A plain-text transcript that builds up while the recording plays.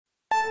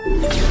Hey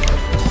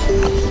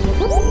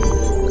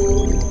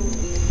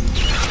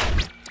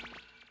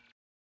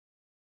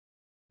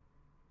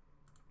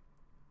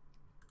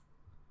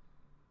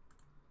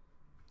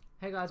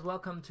guys,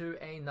 welcome to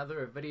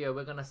another video.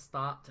 We're going to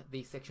start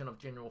the section of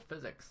general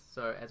physics.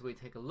 So as we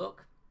take a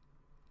look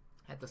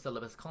at the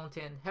syllabus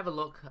content, have a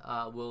look,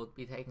 we'll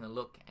be taking a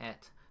look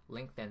at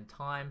length and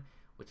time,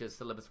 which is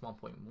syllabus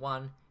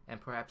 1.1, and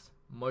perhaps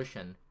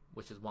motion,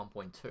 which is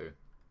 1.2.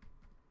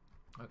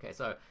 Okay,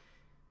 so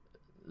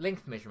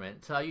length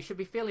measurement. You should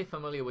be fairly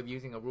familiar with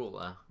using a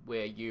ruler,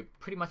 where you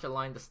pretty much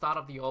align the start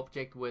of the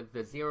object with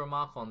the 0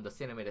 mark on the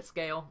centimeter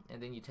scale,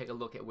 and then you take a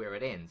look at where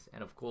it ends.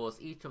 And of course,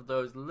 each of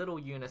those little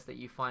units that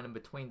you find in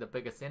between the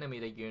bigger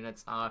centimeter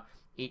units are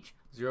each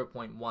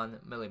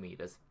 0.1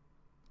 millimeters.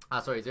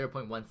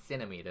 0.1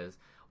 centimeters,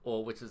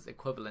 or which is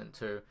equivalent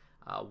to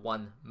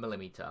 1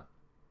 millimeter.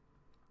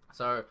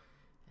 So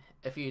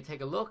if you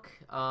take a look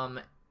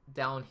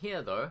down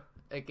here though,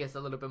 it gets a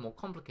little bit more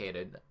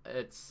complicated.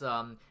 It's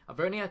a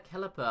vernier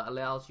caliper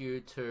allows you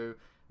to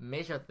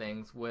measure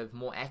things with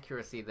more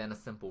accuracy than a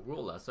simple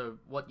ruler. So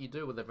what you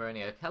do with a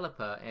vernier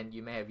caliper, and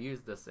you may have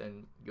used this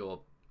in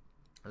your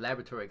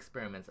laboratory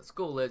experiments at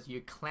school, is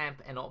you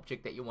clamp an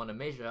object that you want to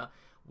measure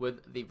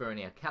with the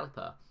vernier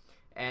caliper.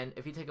 And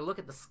if you take a look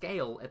at the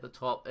scale at the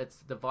top, it's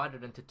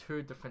divided into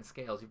two different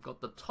scales. You've got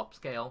the top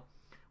scale,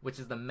 which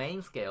is the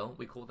main scale,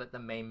 we call that the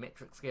main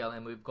metric scale,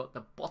 and we've got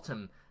the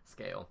bottom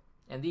scale.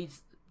 And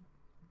these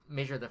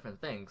measure different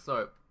things.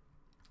 So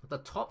the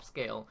top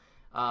scale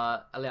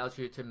allows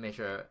you to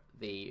measure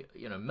the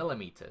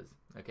millimeters.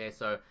 Okay,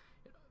 so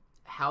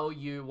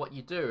what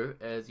you do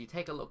is you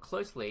take a look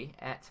closely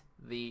at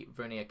the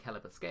vernier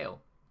caliper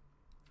scale,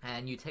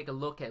 and you take a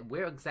look at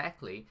where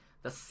exactly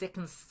the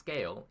second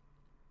scale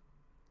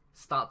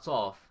starts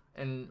off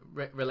in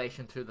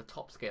relation to the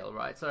top scale,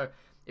 right? So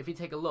if you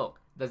take a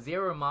look, the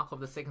 0 mark of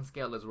the second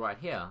scale is right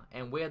here,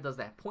 and where does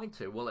that point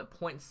to? Well, it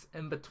points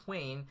in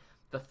between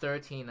the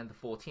 13 and the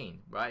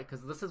 14, right?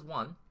 Because this is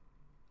 1,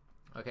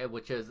 okay,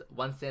 which is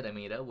 1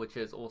 centimeter, which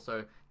is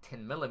also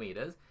 10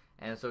 millimeters.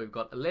 And so we've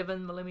got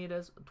 11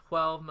 millimeters,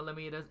 12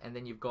 millimeters, and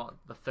then you've got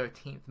the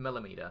 13th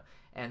millimeter.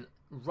 And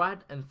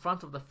right in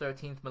front of the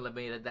 13th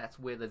millimeter, that's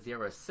where the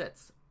 0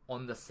 sits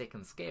on the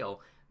second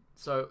scale.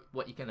 So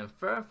what you can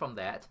infer from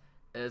that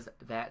is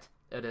that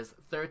it is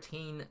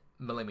 13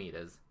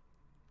 millimeters.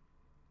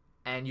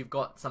 And you've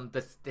got some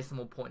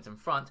decimal points in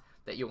front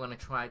that you're going to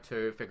try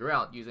to figure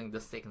out using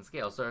this second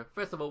scale. So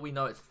first of all, we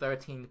know it's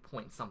 13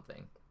 point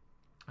something.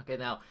 Okay,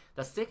 now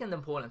the second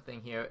important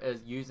thing here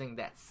is using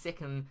that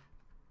second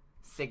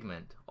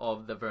segment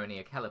of the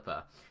vernier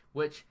caliper,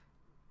 which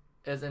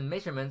is in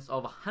measurements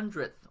of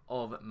 100th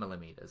of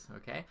millimeters.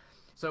 Okay,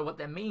 so what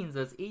that means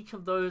is each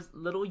of those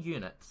little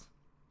units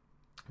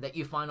that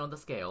you find on the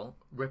scale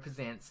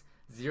represents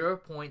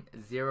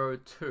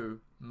 0.02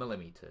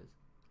 millimeters.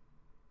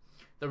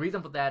 The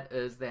reason for that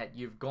is that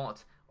you've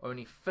got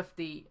only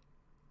 50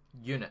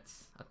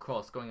 units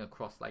going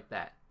across like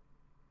that,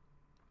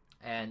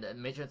 and it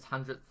measures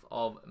 100th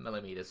of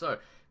millimeters. So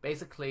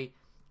basically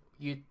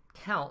you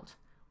count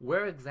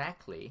where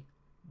exactly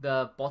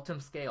the bottom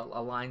scale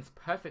aligns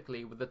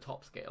perfectly with the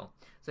top scale.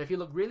 So if you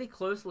look really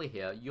closely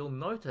here, you'll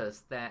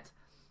notice that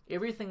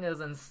everything is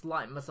in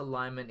slight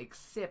misalignment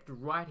except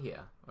right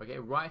here. Okay,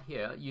 right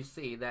here you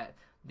see that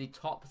the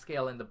top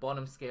scale and the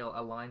bottom scale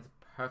aligns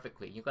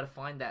perfectly. You've got to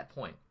find that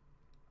point,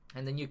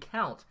 and then you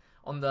count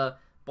on the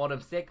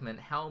bottom segment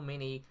how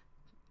many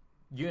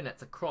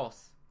units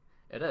across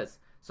it is.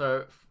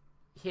 So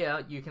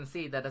here you can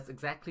see that it's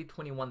exactly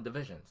 21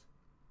 divisions,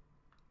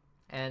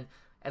 and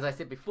as I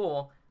said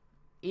before,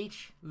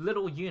 each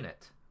little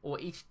unit or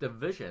each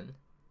division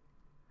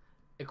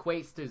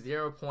equates to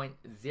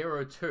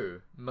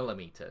 0.02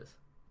 millimeters,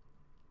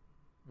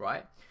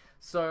 right?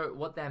 So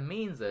what that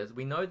means is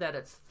we know that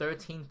it's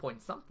 13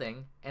 point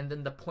something, and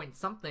then the point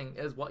something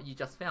is what you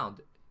just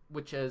found,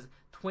 which is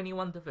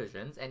 21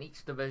 divisions, and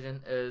each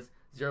division is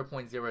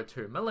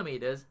 0.02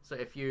 millimeters. So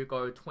if you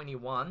go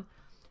 21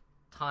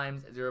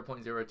 times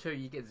 0.02,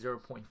 you get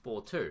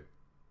 0.42,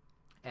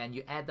 and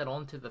you add that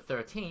on to the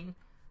 13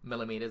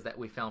 millimeters that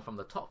we found from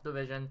the top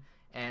division,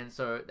 and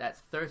so that's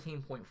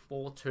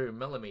 13.42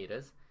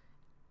 millimeters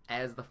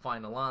as the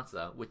final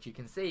answer, which you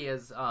can see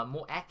is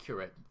more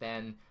accurate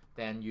than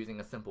using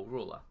a simple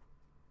ruler.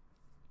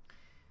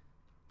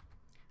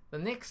 The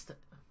next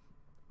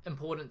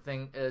important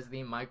thing is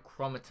the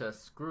micrometer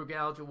screw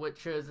gouge,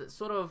 which is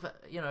sort of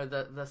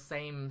the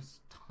same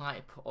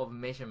type of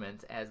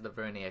measurement as the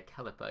vernier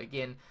caliper.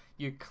 Again,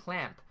 you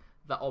clamp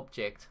the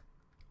object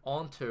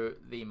onto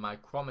the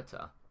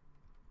micrometer,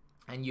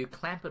 and you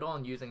clamp it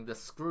on using the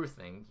screw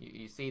thing.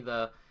 You see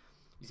the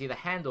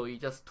handle, you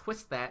just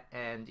twist that,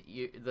 and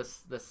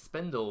the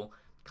spindle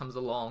comes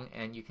along,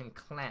 and you can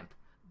clamp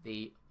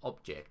the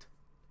object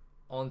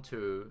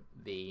onto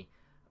the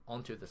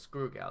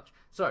screw gouge.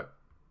 So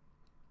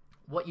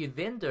what you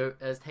then do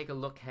is take a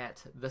look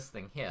at this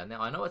thing here.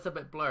 Now I know it's a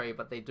bit blurry,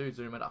 but they do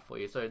zoom it up for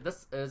you. So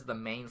this is the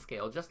main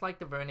scale. Just like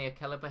the vernier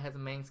caliper has a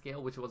main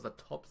scale, which was the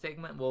top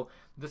segment, well,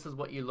 this is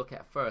what you look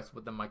at first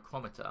with the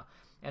micrometer.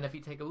 And if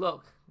you take a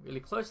look really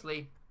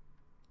closely,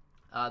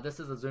 this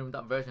is a zoomed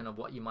up version of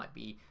what you might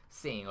be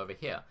seeing over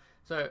here.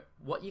 So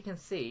what you can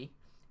see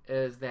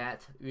is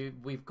that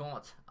we've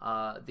got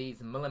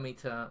these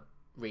millimeter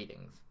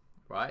readings,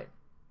 right?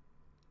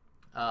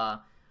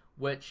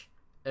 Which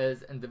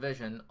is in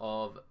division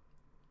of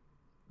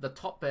the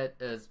top bit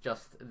is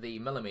just the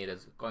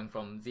millimeters, going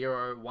from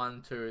 0,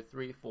 1, 2,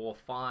 3, 4,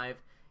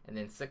 5, and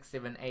then 6,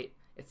 7, 8,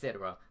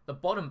 etc. The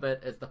bottom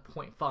bit is the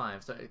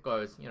 0.5, so it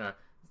goes, you know,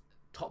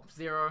 top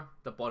 0,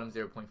 the bottom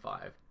 0.5.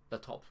 The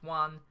top's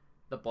 1,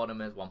 the bottom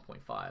is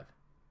 1.5.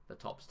 The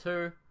top's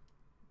 2,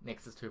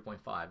 next is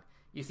 2.5.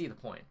 You see the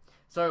point.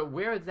 So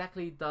where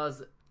exactly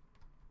does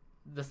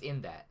this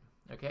end at?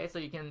 Okay, so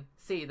you can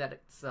see that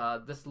it's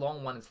this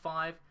long one is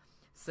 5,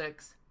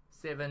 6,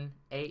 7,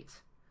 8,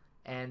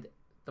 and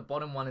the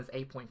bottom one is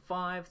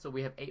 8.5, so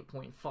we have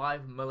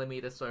 8.5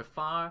 millimeters so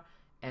far,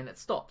 and it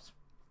stops.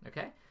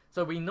 Okay,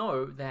 so we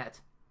know that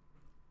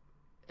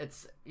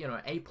it's, you know,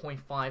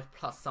 8.5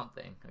 plus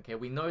something. Okay,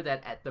 we know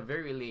that at the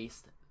very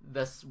least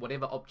this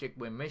whatever object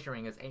we're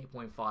measuring is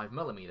 8.5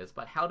 millimeters,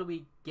 but how do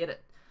we get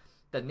it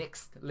the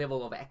next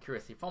level of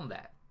accuracy from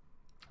that?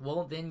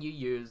 Well, then you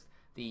use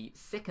the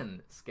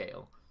second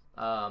scale.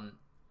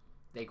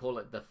 They call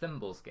it the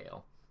thimble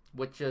scale,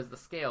 which is the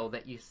scale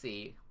that you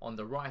see on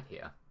the right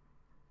here.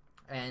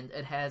 And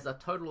it has a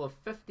total of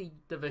 50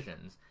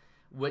 divisions,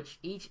 which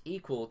each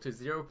equal to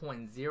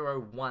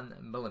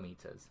 0.01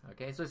 millimeters.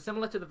 Okay, so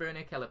similar to the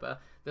vernier caliper,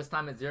 this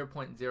time it's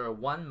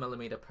 0.01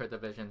 millimeter per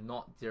division,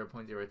 not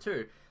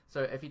 0.02.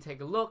 So if you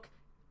take a look,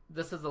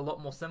 this is a lot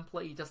more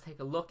simpler. You just take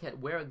a look at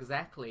where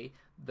exactly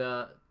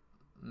the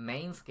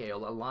main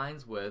scale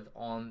aligns with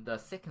on the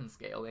second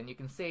scale, and you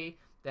can see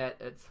that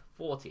it's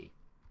 40,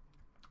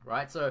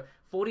 right? So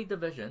 40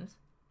 divisions,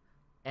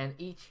 and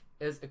each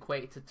is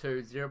equated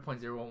to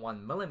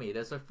 0.01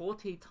 millimeters. So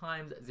 40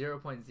 times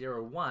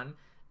 0.01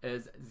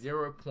 is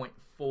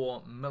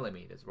 0.4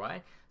 millimeters,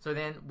 right? So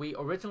then we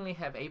originally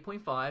have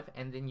 8.5,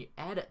 and then you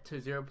add it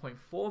to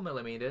 0.4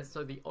 millimeters,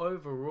 so the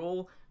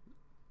overall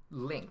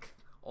length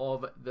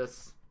of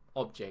this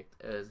object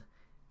is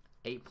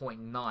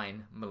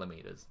 8.9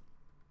 millimeters.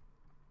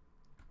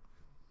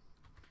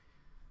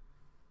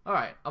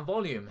 Alright, a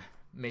volume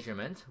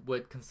measurement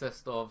would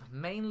consist of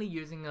mainly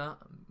using a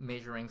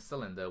measuring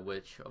cylinder,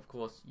 which of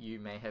course you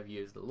may have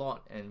used a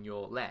lot in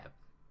your lab.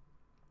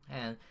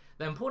 And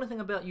the important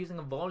thing about using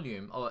a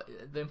volume, or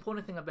the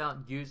important thing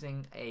about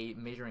using a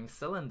measuring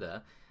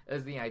cylinder,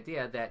 is the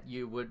idea that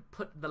you would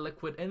put the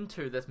liquid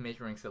into this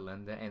measuring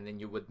cylinder, and then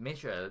you would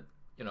measure,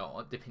 you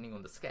know, depending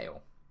on the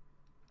scale,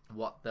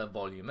 what the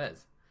volume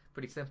is.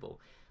 Pretty simple.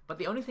 But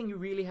the only thing you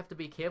really have to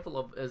be careful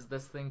of is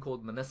this thing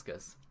called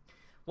meniscus.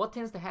 What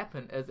tends to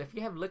happen is if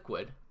you have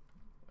liquid,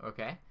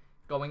 okay,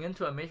 going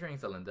into a measuring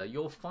cylinder,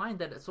 you'll find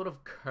that it sort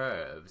of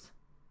curves,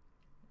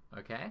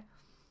 okay?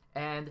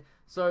 And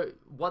so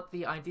what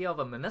the idea of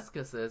a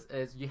meniscus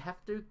is you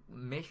have to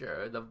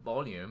measure the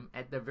volume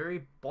at the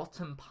very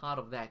bottom part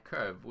of that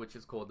curve, which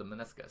is called the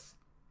meniscus,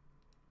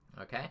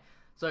 okay?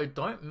 So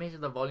don't measure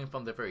the volume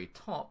from the very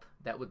top,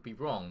 that would be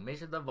wrong.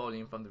 Measure the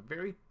volume from the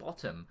very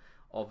bottom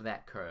of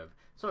that curve.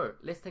 So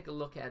let's take a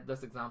look at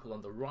this example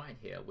on the right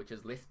here, which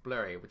is less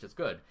blurry, which is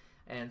good.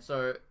 And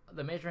so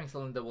the measuring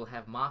cylinder will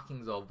have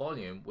markings of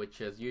volume,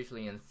 which is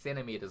usually in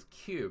centimeters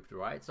cubed,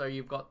 right? So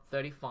you've got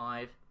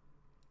 35,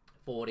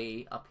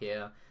 40 up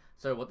here.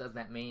 So what does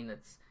that mean?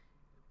 It's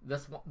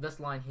this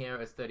line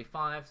here is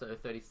 35, so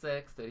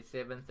 36,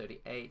 37,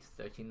 38,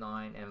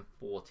 39, and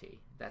 40.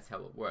 That's how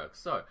it works.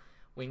 So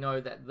we know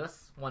that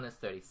this one is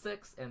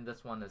 36 and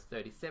this one is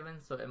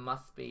 37, so it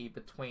must be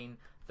between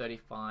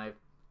 35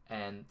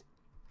 and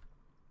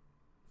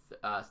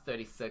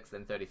 36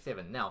 and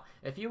 37. Now,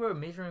 if you were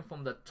measuring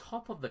from the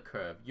top of the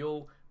curve,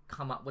 you'll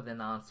come up with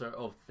an answer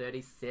of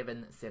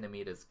 37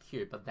 centimeters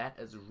cubed, but that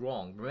is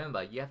wrong.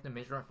 Remember, you have to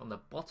measure it from the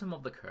bottom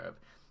of the curve.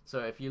 So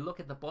if you look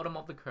at the bottom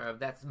of the curve,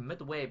 that's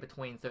midway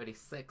between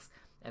 36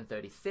 and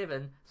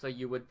 37, so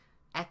you would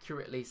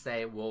accurately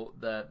say, well,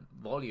 the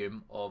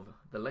volume of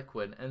the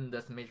liquid in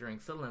this measuring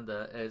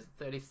cylinder is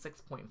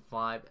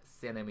 36.5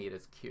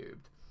 centimeters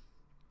cubed.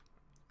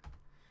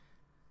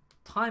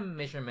 Time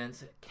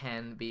measurements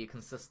can be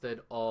consisted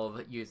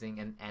of using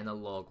an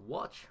analog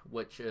watch,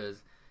 which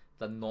is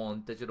the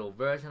non-digital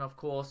version, of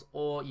course,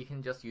 or you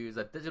can just use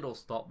a digital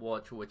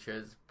stopwatch, which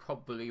is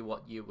probably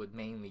what you would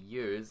mainly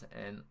use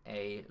in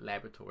a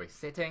laboratory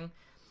setting.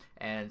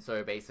 And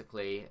so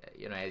basically,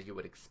 you know, as you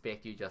would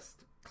expect, you just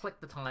click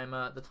the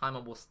timer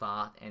will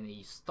start, and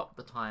you stop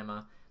the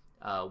timer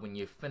when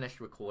you've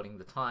finished recording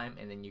the time,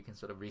 and then you can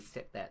sort of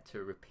reset that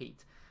to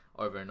repeat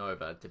over and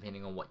over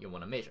depending on what you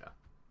want to measure.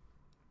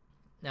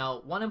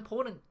 Now, one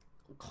important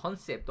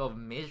concept of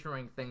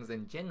measuring things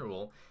in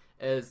general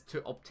is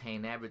to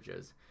obtain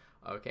averages.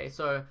 Okay,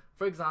 so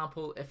for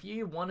example, if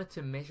you wanted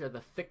to measure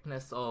the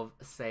thickness of,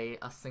 say,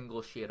 a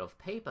single sheet of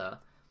paper,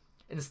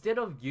 instead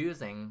of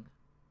using,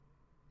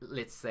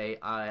 let's say,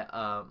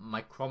 a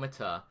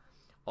micrometer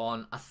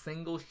on a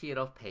single sheet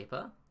of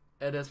paper,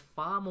 it is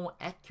far more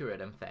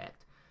accurate, in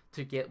fact,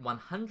 to get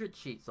 100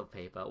 sheets of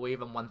paper or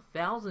even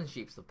 1,000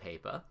 sheets of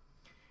paper,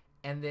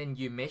 and then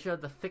you measure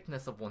the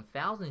thickness of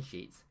 1,000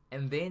 sheets,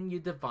 and then you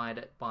divide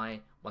it by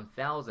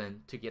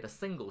 1,000 to get a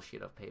single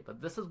sheet of paper.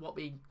 This is what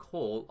we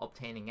call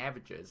obtaining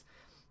averages,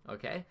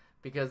 okay?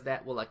 Because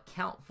that will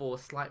account for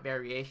slight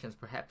variations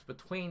perhaps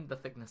between the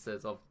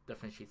thicknesses of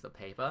different sheets of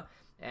paper,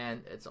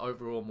 and it's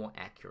overall more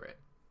accurate.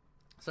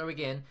 So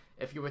again,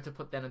 if you were to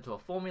put that into a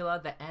formula,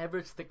 the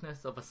average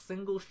thickness of a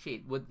single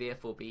sheet would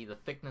therefore be the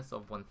thickness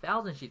of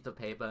 1,000 sheets of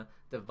paper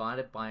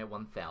divided by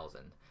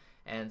 1,000.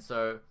 And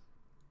so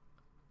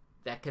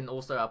that can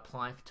also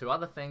apply to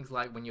other things,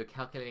 like when you're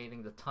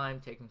calculating the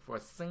time taken for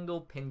a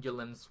single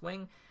pendulum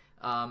swing.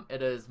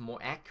 It is more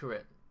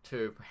accurate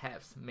to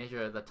perhaps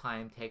measure the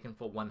time taken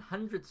for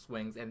 100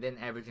 swings and then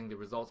averaging the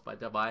results by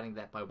dividing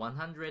that by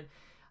 100,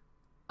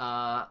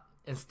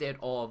 instead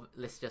of,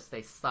 let's just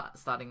say,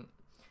 starting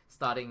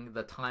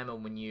the timer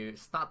when you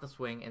start the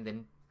swing and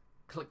then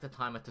click the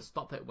timer to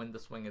stop it when the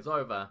swing is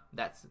over.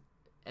 That's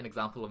an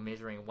example of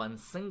measuring one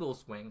single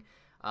swing,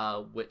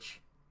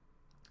 which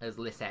is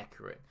less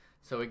accurate.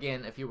 So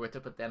again, if you were to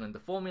put that in the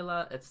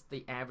formula, it's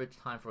the average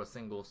time for a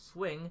single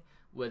swing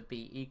would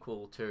be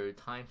equal to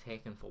time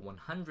taken for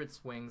 100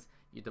 swings.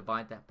 You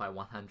divide that by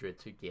 100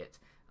 to get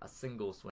a single swing.